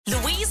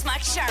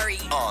Ross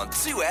McSharry on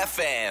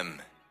 2FM.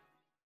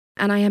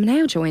 And I am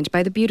now joined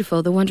by the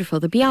beautiful, the wonderful,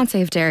 the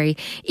Beyonce of Derry,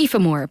 Aoife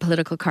Moore,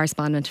 political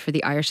correspondent for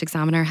the Irish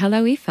Examiner.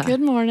 Hello, Aoife. Good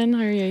morning,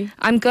 how are you?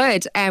 I'm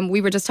good. We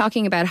were just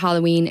talking about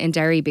Halloween in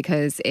Derry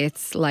because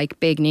it's like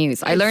big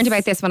news. I learned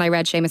about this when I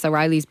read Seamus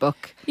O'Reilly's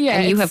book,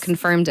 and you have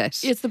confirmed it.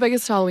 It's the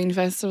biggest Halloween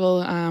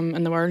festival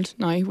in the world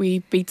now. We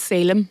beat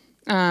Salem.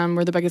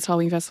 We're the biggest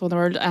Halloween festival in the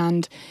world,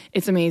 and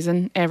it's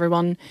amazing.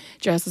 Everyone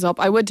dresses up.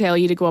 I would tell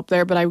you to go up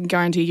there, but I would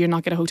guarantee you're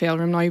not get a hotel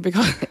room now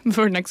because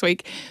for next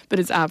week. But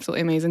it's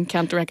absolutely amazing.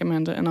 Can't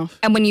recommend it enough.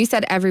 And when you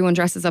said everyone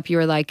dresses up, you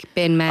were like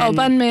bin men. Oh,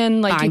 bin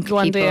men. Like you go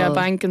into people. a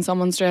bank and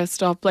someone's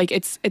dressed up. Like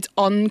it's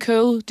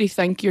uncool. Do you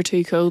think you're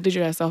too cool to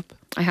dress up?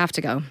 I have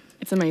to go.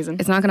 It's amazing.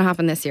 It's not going to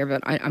happen this year,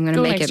 but I'm going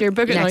to make next year.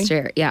 Book it next now.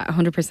 year. Yeah,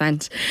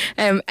 100%.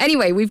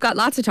 Anyway, we've got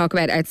lots to talk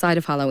about outside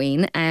of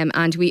Halloween,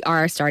 and we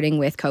are starting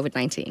with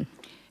COVID-19.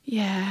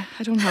 Yeah,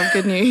 I don't have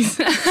good news.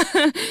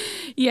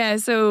 Yeah,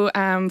 so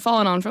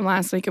following on from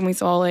last week, and we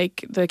saw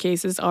like the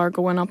cases are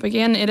going up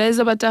again. It is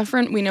a bit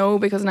different, we know,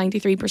 because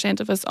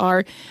 93% of us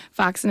are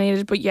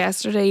vaccinated. But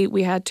yesterday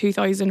we had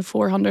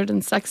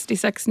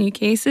 2,466 new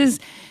cases.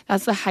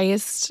 That's the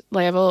highest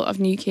level of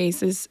new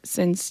cases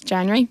since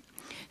January.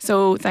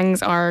 So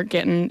things are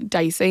getting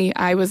dicey.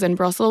 I was in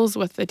Brussels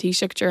with the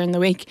Taoiseach during the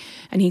week,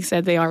 and he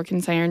said they are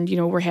concerned. You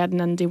know, we're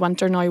heading into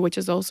winter now, which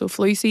is also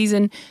flu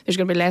season. There's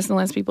going to be less and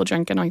less people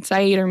drinking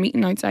outside or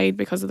meeting outside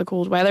because of the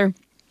cold weather.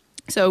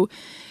 So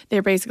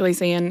they're basically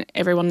saying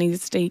everyone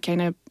needs to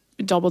kind of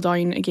double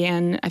down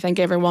again. I think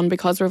everyone,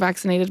 because we're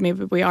vaccinated,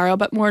 maybe we are a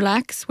bit more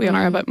lax. We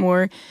are a bit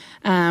more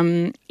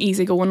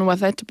easygoing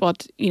with it.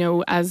 But, you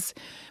know, as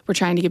we're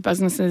trying to get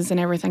businesses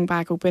and everything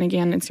back open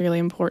again, it's really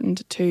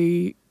important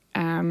to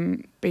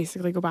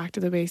basically go back to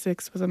the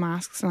basics with the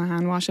masks and the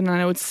hand washing. And I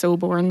know it's so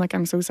boring, like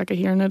I'm so sick of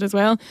hearing it as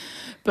well,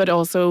 but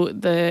also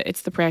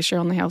it's the pressure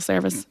on the health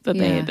service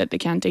that they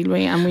can't deal with.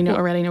 And we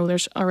already know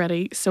there's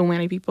already so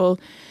many people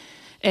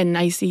in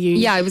ICU.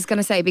 Yeah, I was going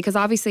to say, because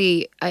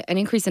obviously an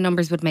increase in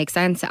numbers would make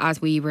sense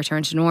as we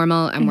return to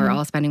normal and we're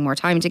all spending more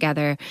time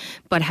together.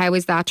 But how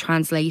is that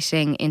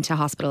translating into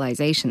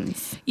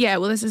hospitalisations? Yeah,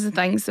 well, this is the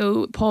thing.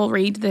 So Paul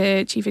Reid,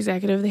 the chief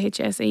executive of the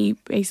HSE,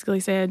 basically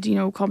said, you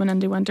know, coming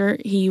into winter,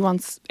 he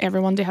wants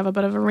everyone to have a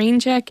bit of a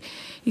rain check.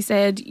 He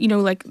said, you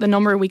know, like the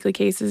number of weekly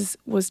cases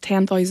was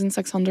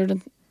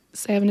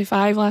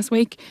 10,675 last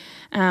week.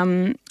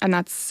 And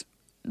that's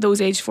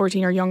those aged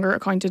 14 or younger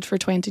accounted for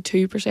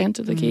 22%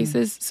 of the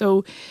cases.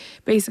 So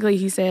basically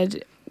he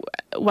said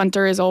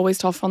winter is always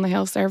tough on the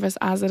health service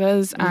as it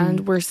is,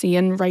 and we're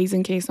seeing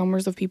rising case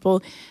numbers of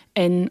people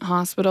in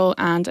hospital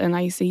and in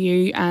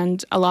ICU,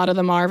 and a lot of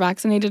them are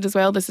vaccinated as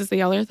well. This is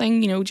the other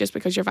thing, you know, just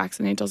because you're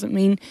vaccinated doesn't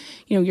mean,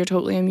 you know, you're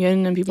totally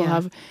immune, and people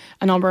have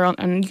a number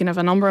and you can have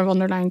a number of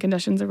underlying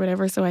conditions or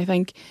whatever. So I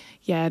think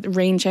the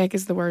rain check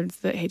is the words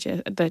that the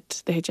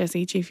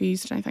HSE chief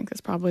used, and I think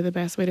that's probably the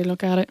best way to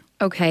look at it.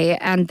 Okay,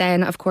 and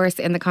then of course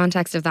in the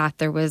context of that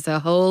there was a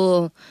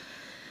whole,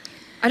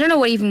 I don't know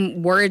what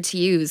even word to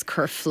use,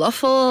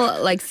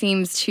 kerfluffle, like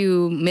seems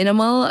too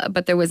minimal,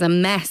 but there was a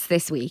mess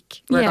this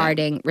week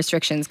regarding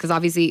restrictions, because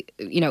obviously,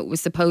 you know, it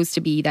was supposed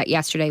to be that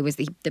yesterday was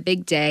the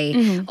big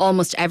day,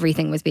 almost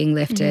everything was being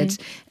lifted,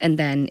 and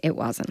then it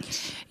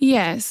wasn't.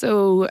 Yeah,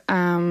 so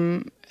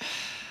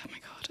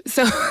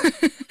So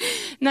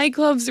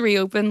nightclubs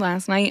reopened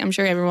last night. I'm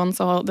sure everyone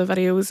saw the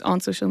videos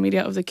on social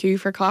media of the queue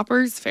for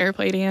coppers. Fair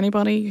play to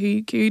anybody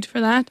who queued for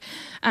that.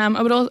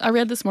 I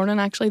read this morning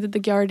actually that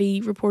the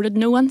Gardaí reported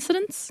no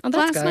incidents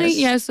last night.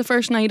 Yeah, it's the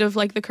first night of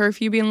like the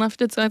curfew being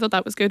lifted, so I thought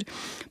that was good.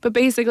 But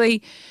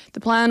basically the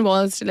plan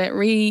was to let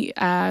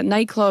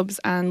nightclubs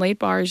and late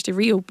bars to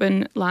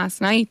reopen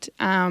last night.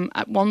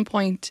 At one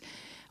point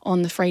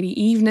on the Friday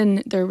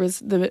evening,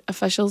 the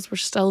officials were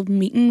still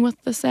meeting with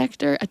the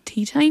sector at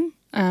tea time.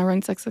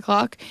 Around 6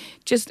 o'clock.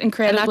 Just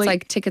incredibly. And that's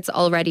like tickets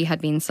already had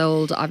been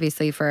sold,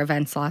 obviously, for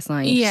events last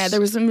night. Yeah,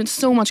 there was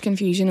so much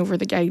confusion over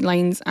the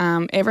guidelines.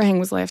 Everything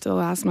was left to the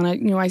last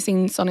minute. You know, I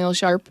seen Sunil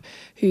Sharp,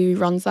 who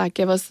runs that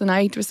Give Us the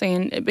Night, was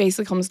saying it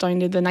basically comes down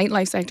to the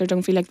nightlife sector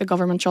don't feel like the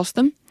government trusts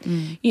them.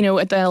 You know,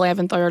 at the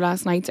 11th hour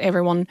last night,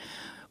 everyone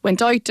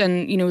went out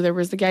and, you know, there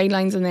was the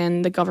guidelines, and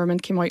then the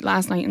government came out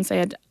last night and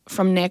said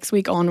from next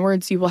week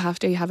onwards you will have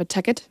to have a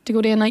ticket to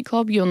go to a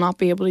nightclub. You'll not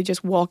be able to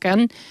just walk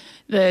in.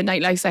 The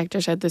nightlife sector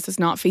said this is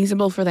not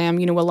feasible for them.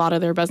 You know, a lot of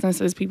their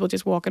businesses, people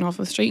just walking off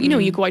the street. You know,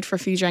 you go out for a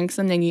few drinks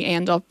and then you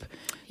end up...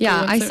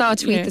 Yeah, I saw a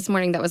tweet this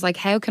morning that was like,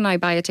 how can I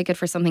buy a ticket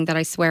for something that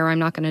I swear I'm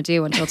not going to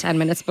do until 10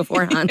 minutes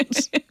beforehand?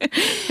 I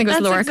think it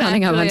was Laura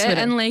Cunningham on Twitter.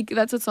 And like,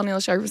 that's what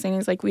Sunil Sharp was saying,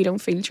 is like, we don't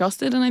feel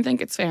trusted, and I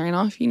think it's fair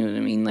enough, you know what I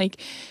mean? Like,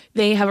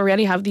 they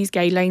already have these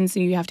guidelines,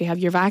 and you have to have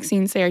your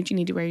vaccine cert, you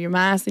need to wear your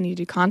mask, you need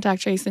to do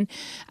contact tracing,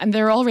 and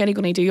they're already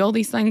going to do all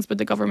these things, but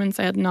the government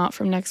said not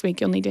from next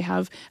week, you'll need to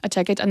have a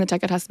ticket, and the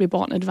ticket has to be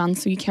bought in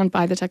advance, so you can't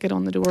buy the ticket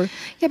on the door.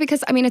 Yeah,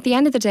 because I mean, at the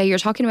end of the day, you're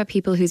talking about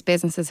people whose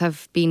businesses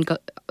have been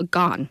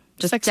gone.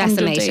 just 600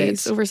 decimated.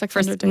 days, over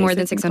 600 days. More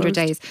than 600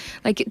 days.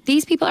 Like,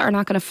 these people are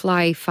not going to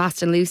fly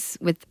fast and loose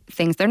with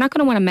things. They're not going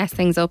to want to mess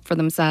things up for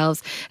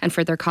themselves and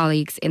for their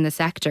colleagues in the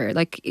sector.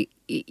 Like,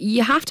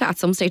 you have to at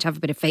some stage have a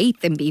bit of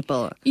faith in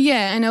people.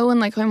 Yeah, I know. And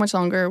like, how much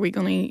longer are we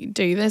going to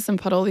do this and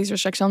put all these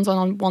restrictions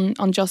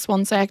on just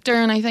one sector?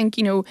 And I think,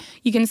 you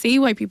can see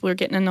why people are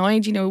getting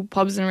annoyed.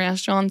 Pubs and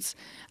restaurants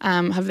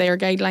have their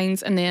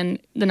guidelines, and then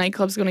the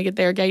nightclub's going to get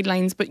their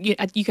guidelines. But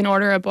you can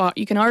order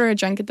a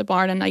drink at the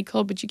bar in a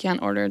nightclub, but you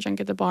can't order a drink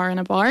at the bar in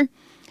a bar.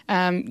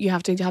 You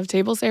have to have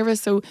table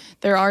service. So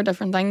there are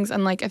different things.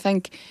 And like, I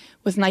think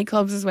with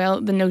nightclubs as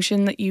well, the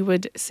notion that you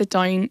would sit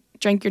down,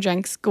 drink your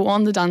drinks, go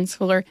on the dance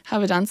floor,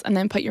 have a dance, and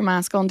then put your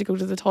mask on to go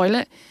to the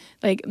toilet.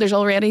 Like, there's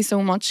already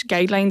so much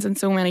guidelines and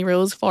so many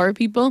rules for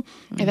people.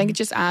 I think it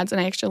just adds an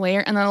extra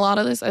layer. And then a lot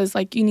of this is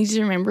like, you need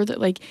to remember that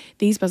like,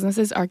 these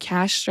businesses are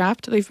cash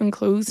strapped. They've been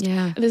closed.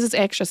 Yeah. This is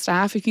extra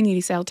staff. If you need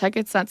to sell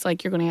tickets, that's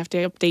like, you're going to have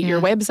to update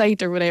your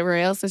website or whatever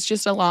else. It's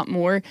just a lot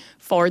more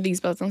for these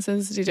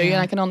businesses to do.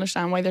 And I can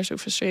understand why they're so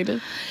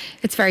frustrated.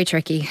 It's very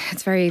tricky.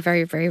 It's very,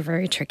 very, very,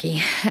 very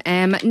tricky.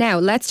 Now,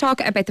 let's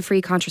talk about the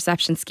free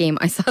contraception scheme.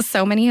 I saw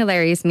so many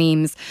hilarious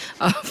memes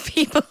of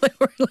people who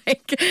were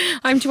like,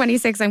 I'm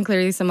 26, I'm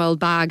clearly some old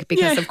bag,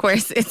 because of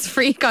course it's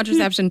free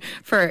contraception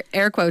for,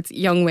 air quotes,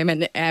 young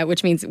women,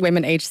 which means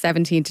women aged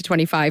 17 to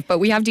 25. But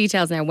we have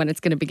details now when it's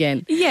going to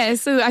begin. Yeah,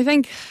 so I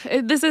think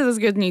this is a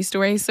good news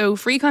story. So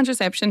free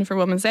contraception for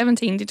women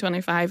 17 to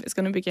 25 is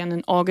going to begin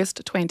in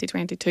August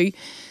 2022.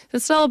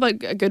 It's still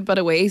about a good bit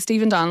away.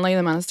 Stephen Donnelly,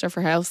 the Minister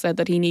for Health, said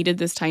that he needed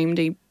this time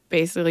to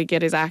basically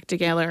get his act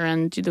together,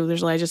 and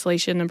there's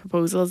legislation and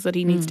proposals that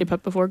he needs to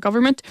put before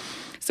government.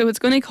 So it's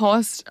going to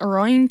cost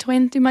around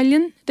 20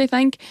 million, they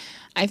think.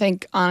 I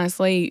think,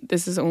 honestly,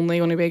 this is only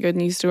going to be a good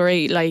news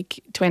story. Like,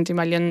 20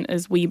 million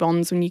is wee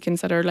buns when you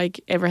consider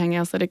like everything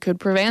else that it could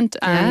prevent.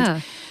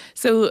 And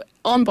so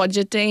on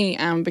budget day,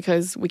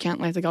 because we can't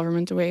let the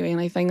government away with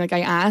anything, like,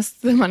 I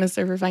asked the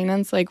Minister for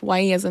Finance, like,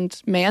 why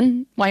aren't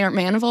men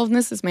involved in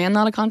this? Is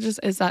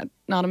that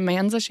not a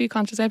men's issue,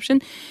 contraception?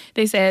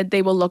 They said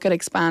they will look at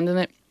expanding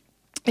it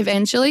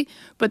eventually,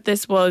 but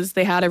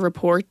they had a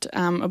report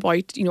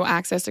about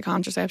access to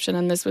contraception,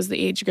 and this was the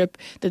age group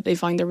that they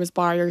found there was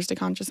barriers to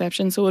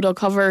contraception. So it'll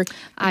cover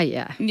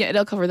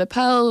it'll cover the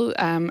pill,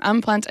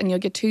 implant, and you'll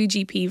get 2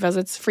 GP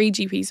visits, free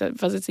GP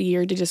visits a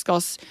year to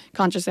discuss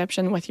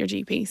contraception with your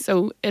GP.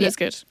 So it is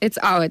good. It's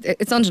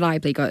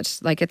undeniably good.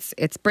 Like,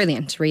 it's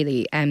brilliant,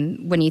 really.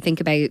 When you think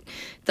about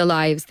the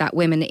lives that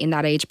women in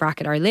that age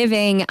bracket are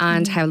living,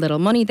 and how little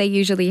money they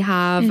usually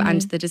have,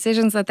 and the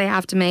decisions that they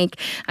have to make,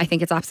 I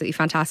think it's absolutely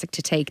fantastic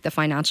to take the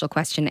financial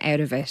question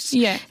out of it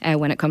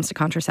when it comes to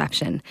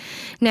contraception.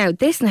 Now,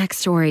 this next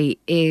story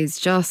is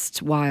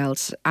just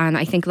wild, and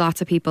I think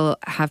lots of people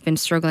have been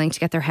struggling to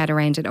get their head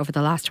around it over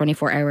the last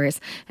 24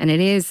 hours, and it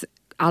is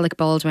Alec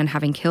Baldwin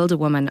having killed a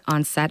woman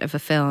on set of a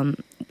film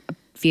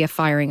via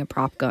firing a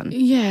prop gun.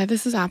 Yeah,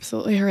 this is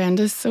absolutely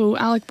horrendous. So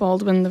Alec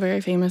Baldwin, the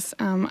very famous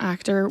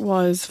actor,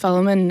 was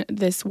filming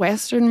this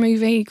Western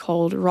movie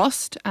called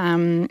Rust.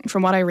 From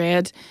what I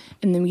read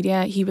in the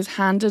media, he was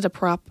handed a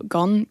prop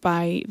gun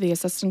by the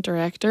assistant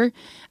director.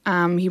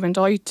 He went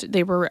out.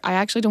 I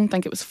actually don't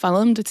think it was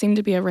filmed. It seemed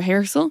to be a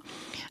rehearsal.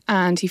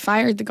 And he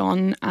fired the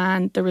gun,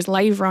 and there was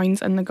live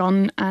rounds in the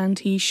gun, and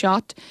he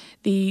shot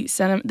the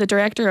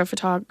director of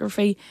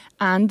photography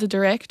and the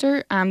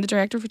director. The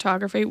director of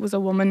photography was a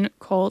woman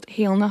called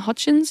Helena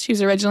Hutchins. She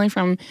was originally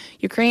from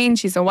Ukraine.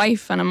 She's a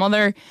wife and a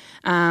mother.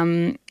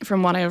 From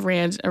what I've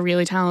read, a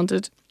really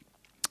talented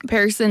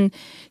person.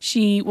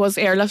 She was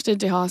airlifted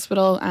to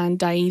hospital and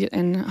died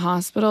in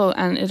hospital,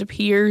 and it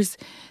appears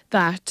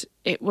that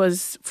it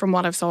was, from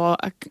what I've saw,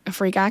 a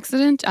freak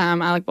accident.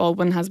 Alec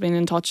Baldwin has been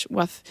in touch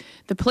with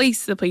the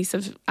police. The police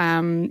have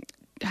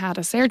had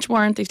a search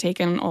warrant. They've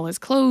taken all his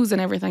clothes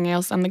and everything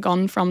else and the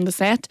gun from the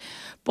set.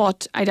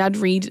 But I did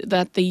read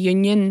that the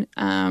union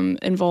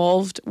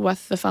involved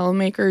with the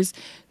filmmakers,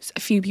 a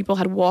few people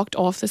had walked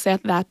off the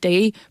set that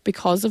day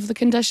because of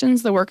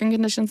the working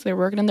conditions they were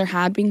working in. There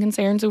had been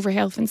concerns over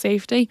health and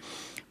safety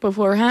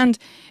beforehand.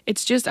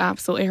 It's just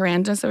absolutely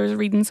horrendous. I was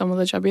reading some of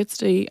the tributes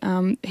to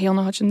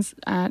Helena Hutchins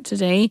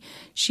today.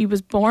 She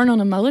was born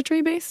on a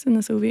military base in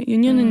the Soviet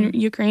Union in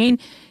Ukraine.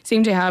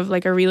 Seemed to have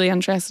like a really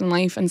interesting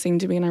life and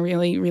seemed to be a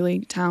really, really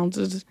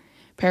talented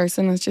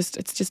person. It's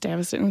just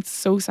devastating. It's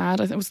so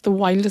sad. It was the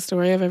wildest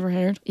story I've ever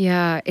heard.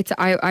 Yeah,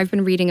 I've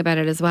been reading about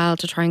it as well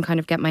to try and kind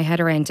of get my head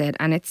around it,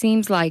 and it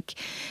seems like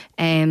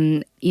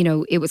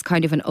it was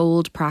kind of an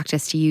old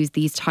practice to use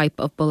these type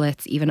of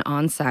bullets even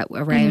on set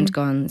around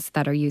guns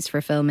that are used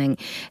for filming,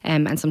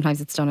 and sometimes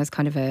it's done as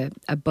kind of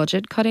a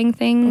budget cutting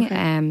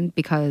thing,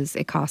 because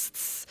it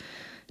costs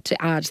to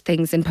add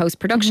things in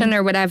post-production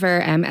or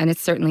whatever, and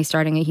it's certainly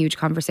starting a huge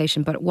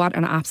conversation. But what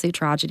an absolute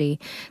tragedy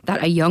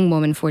that a young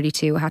woman,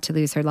 42, had to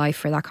lose her life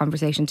for that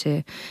conversation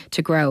to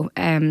grow,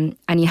 and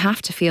you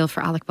have to feel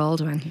for Alec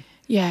Baldwin.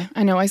 Yeah,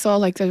 I know. I saw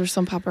like there were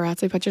some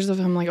paparazzi pictures of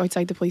him like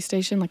outside the police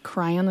station, like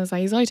crying his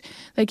eyes out.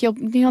 Like he'll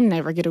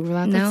never get over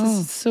that. No.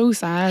 That's so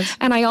sad.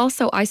 And I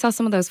saw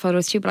some of those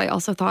photos too, but I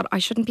also thought I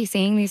shouldn't be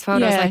seeing these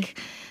photos. Yeah.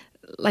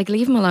 Like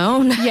leave him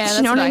alone. Yeah, Do that's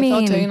you know what I I mean?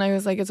 thought too. And I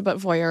was like, it's a bit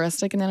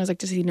voyeuristic. And then I was like,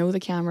 does he know the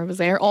camera was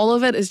there? All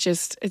of it is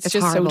just, it's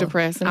just horrible. so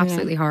depressing.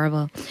 Absolutely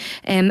horrible.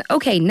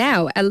 Okay,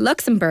 now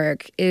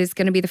Luxembourg is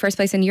going to be the first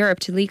place in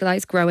Europe to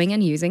legalise growing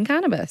and using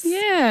cannabis.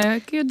 Yeah,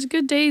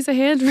 good days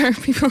ahead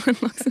for people in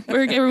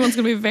Luxembourg. Everyone's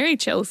going to be very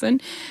chill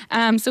soon.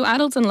 So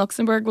adults in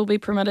Luxembourg will be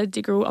permitted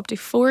to grow up to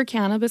 4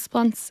 cannabis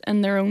plants in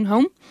their own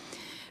home.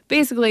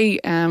 Basically,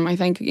 I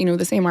think,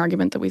 the same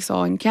argument that we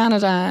saw in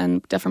Canada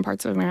and different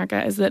parts of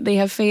America is that they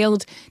have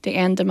failed to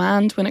end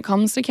demand when it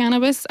comes to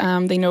cannabis.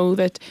 They know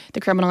that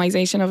the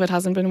criminalisation of it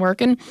hasn't been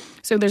working.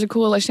 So there's a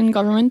coalition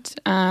government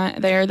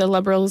there, the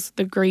Liberals,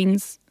 the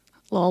Greens,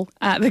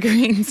 the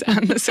Greens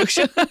and the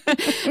Social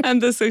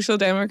and the Social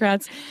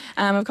Democrats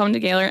have come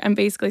together and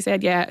basically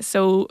said,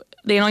 so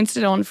they announced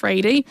it on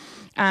Friday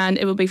and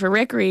it will be for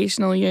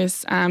recreational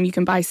use. You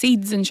can buy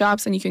seeds in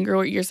shops and you can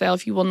grow it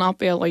yourself. You will not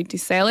be allowed to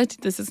sell it.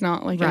 This is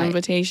not like an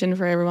invitation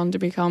for everyone to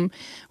become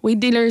weed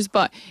dealers,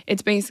 but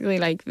it's basically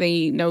like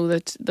they know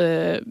that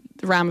the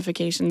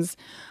ramifications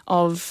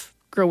of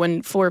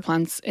growing 4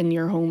 plants in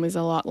your home is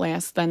a lot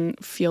less than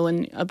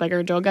fueling a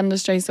bigger drug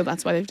industry, so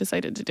that's why they've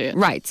decided to do it.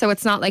 Right, so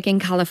it's not like in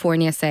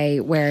California,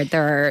 say, where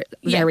there are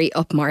very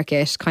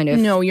upmarket kind of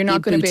No, you're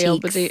not going to be able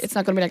to boutiques. it's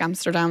not going to be like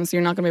Amsterdam, so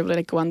you're not going to be able to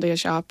like go into a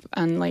shop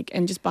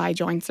and just buy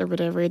joints or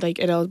whatever. Like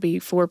it'll be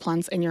 4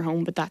 plants in your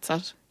home, but that's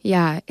it.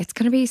 Yeah, it's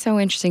going to be so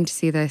interesting to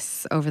see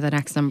this over the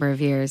next number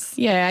of years.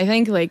 Yeah, I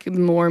think like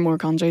more and more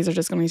countries are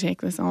just going to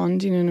take this on.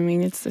 Do you know what I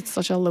mean? It's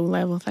such a low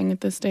level thing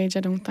at this stage. I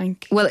don't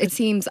think. Well, it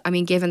seems,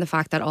 given the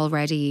fact that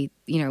already,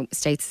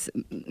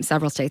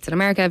 several states in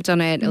America have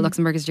done it,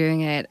 Luxembourg is doing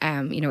it,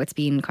 it's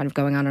been kind of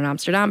going on in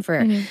Amsterdam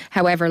for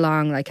however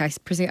long, like I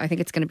think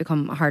it's going to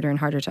become harder and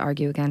harder to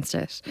argue against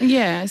it.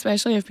 Yeah,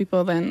 especially if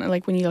people then,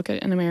 like when you look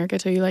at in America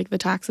too, like the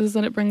taxes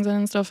that it brings in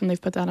and stuff, and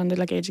they've put that into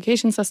like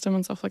education system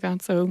and stuff like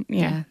that. So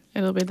yeah.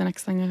 It'll be the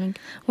next thing, I think.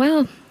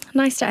 Well,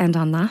 nice to end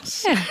on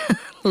that. Yeah.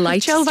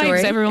 Light Chill story.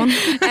 vibes, everyone.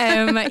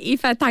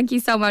 Aoife, thank you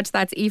so much.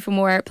 That's Aoife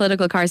Moore,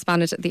 political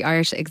correspondent at the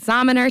Irish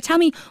Examiner. Tell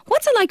me,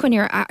 what's it like when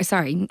you're...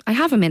 sorry, I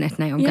have a minute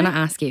now. I'm going to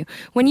ask you.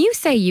 When you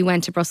say you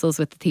went to Brussels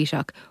with the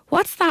Taoiseach,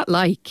 what's that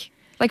like?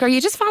 Like, are you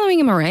just following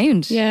him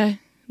around? Yeah.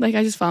 Like,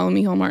 I just follow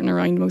Micheál Martin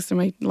around most of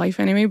my life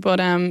anyway. But,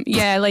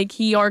 like,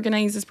 he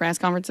organises press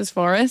conferences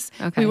for us.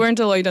 Okay. We weren't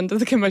allowed into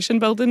the Commission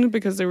building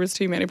because there was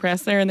too many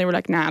press there. And they were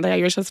like, nah, the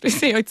Irish has to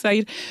stay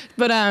outside.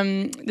 But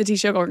the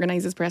Taoiseach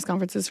organises press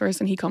conferences for us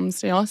and he comes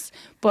to us.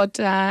 But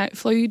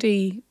flew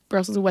to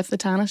Brussels with the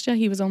Taoiseach.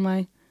 He was on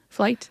my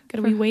flight. Got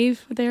a wee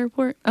wave at the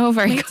airport. Oh,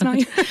 very good. Now.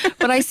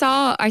 But I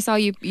saw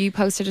you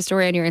posted a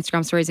story on your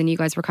Instagram stories and you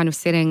guys were kind of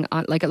sitting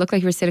on, like, it looked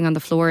like you were sitting on the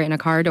floor in a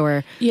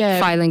corridor,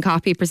 filing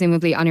copy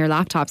presumably on your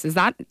laptops. Is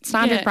that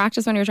standard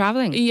practice when you're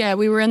travelling? Yeah,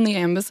 we were in the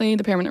embassy,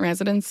 the permanent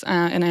residence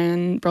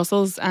in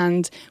Brussels,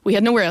 and we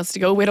had nowhere else to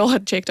go. We'd all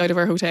had checked out of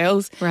our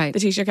hotels. Right. The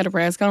Taoiseach had a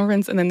press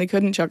conference and then they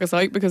couldn't chuck us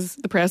out because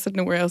the press had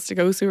nowhere else to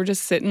go, so we were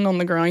just sitting on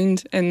the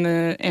ground in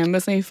the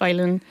embassy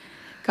filing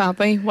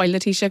copy while the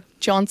Taoiseach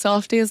jaunts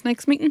off to his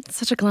next meeting.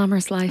 Such a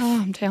glamorous life.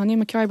 Oh, I'm telling you,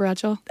 McCarry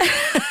Bradshaw.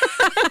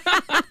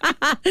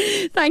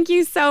 Thank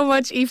you so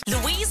much, Aoife.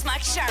 Louise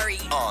McSharry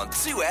on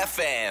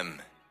 2FM.